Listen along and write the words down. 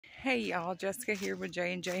Hey y'all, Jessica here with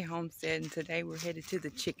J&J Homestead, and today we're headed to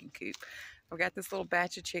the chicken coop. I've got this little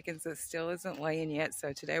batch of chickens that still isn't laying yet,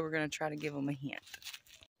 so today we're going to try to give them a hint.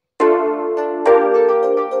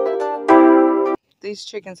 These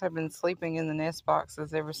chickens have been sleeping in the nest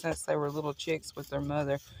boxes ever since they were little chicks with their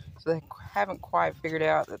mother, so they haven't quite figured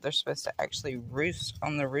out that they're supposed to actually roost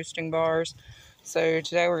on the roosting bars. So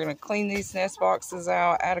today we're going to clean these nest boxes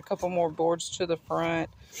out, add a couple more boards to the front,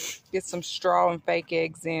 get some straw and fake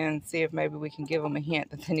eggs in, see if maybe we can give them a hint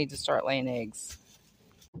that they need to start laying eggs.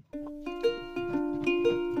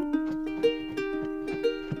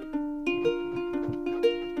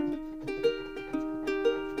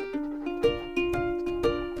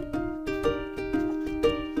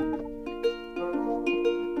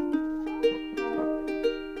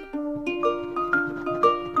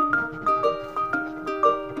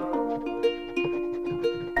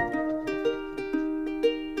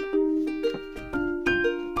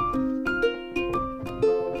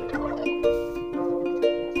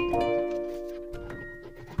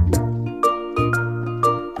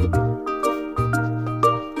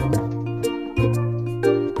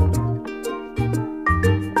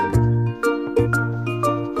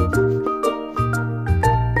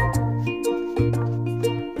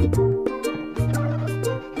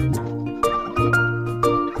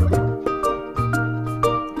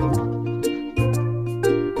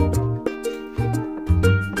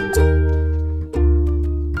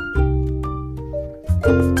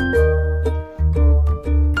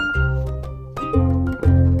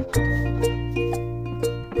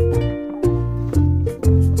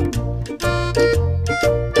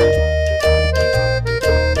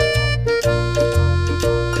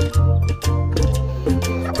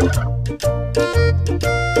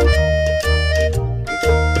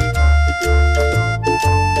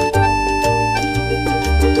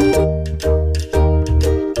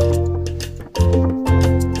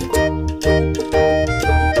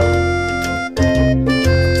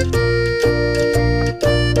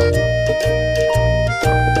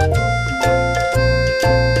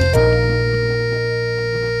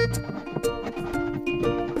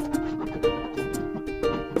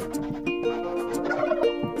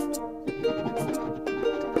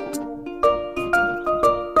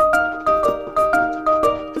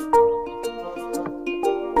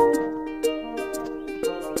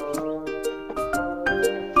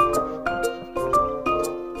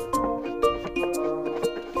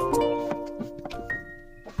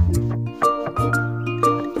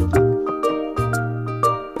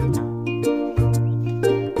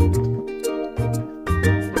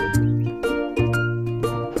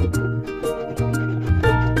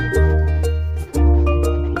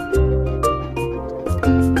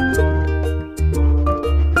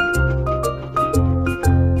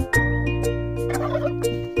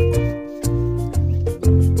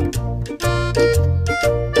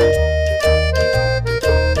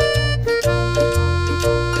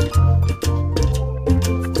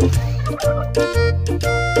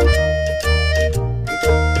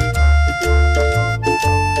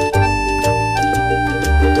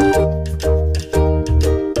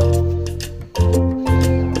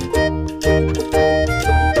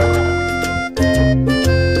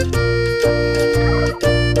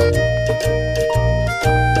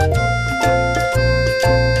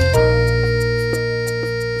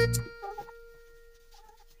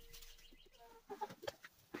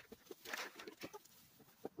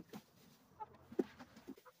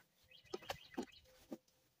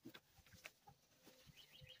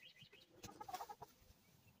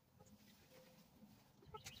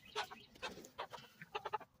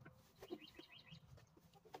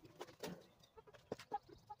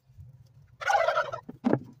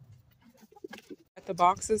 The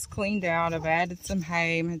boxes cleaned out. I've added some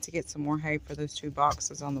hay. I meant to get some more hay for those two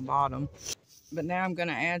boxes on the bottom. But now I'm going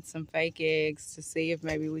to add some fake eggs to see if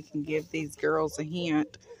maybe we can give these girls a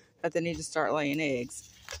hint that they need to start laying eggs.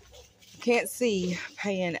 I can't see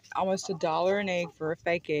paying almost $1 an egg for a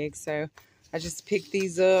fake egg, so I just picked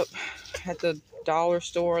these up at the dollar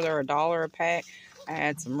store. They're $1 a pack. I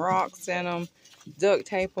add some rocks in them, duct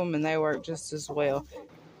tape them, and they work just as well.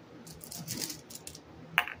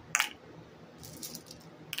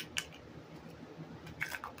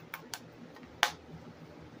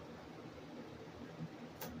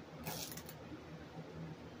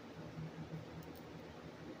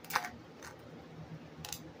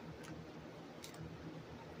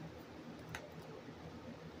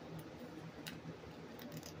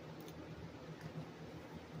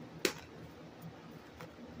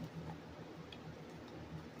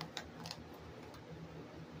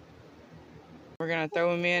 We're going to throw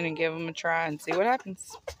them in and give them a try and see what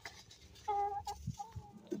happens.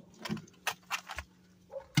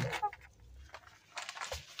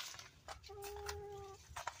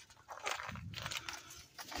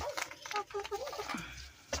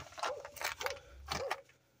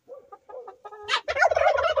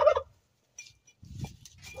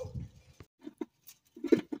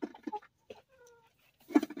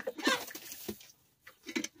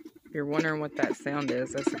 you're wondering what that sound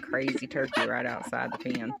is, that's a crazy turkey right outside the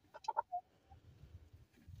pen.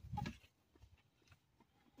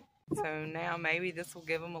 So now maybe this will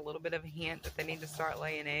give them a little bit of a hint that they need to start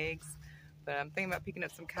laying eggs. But I'm thinking about picking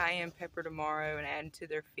up some cayenne pepper tomorrow and adding to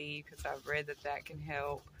their feed because I've read that that can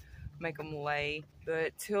help make them lay.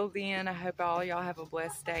 But till then, I hope all y'all have a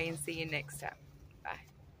blessed day and see you next time. Bye.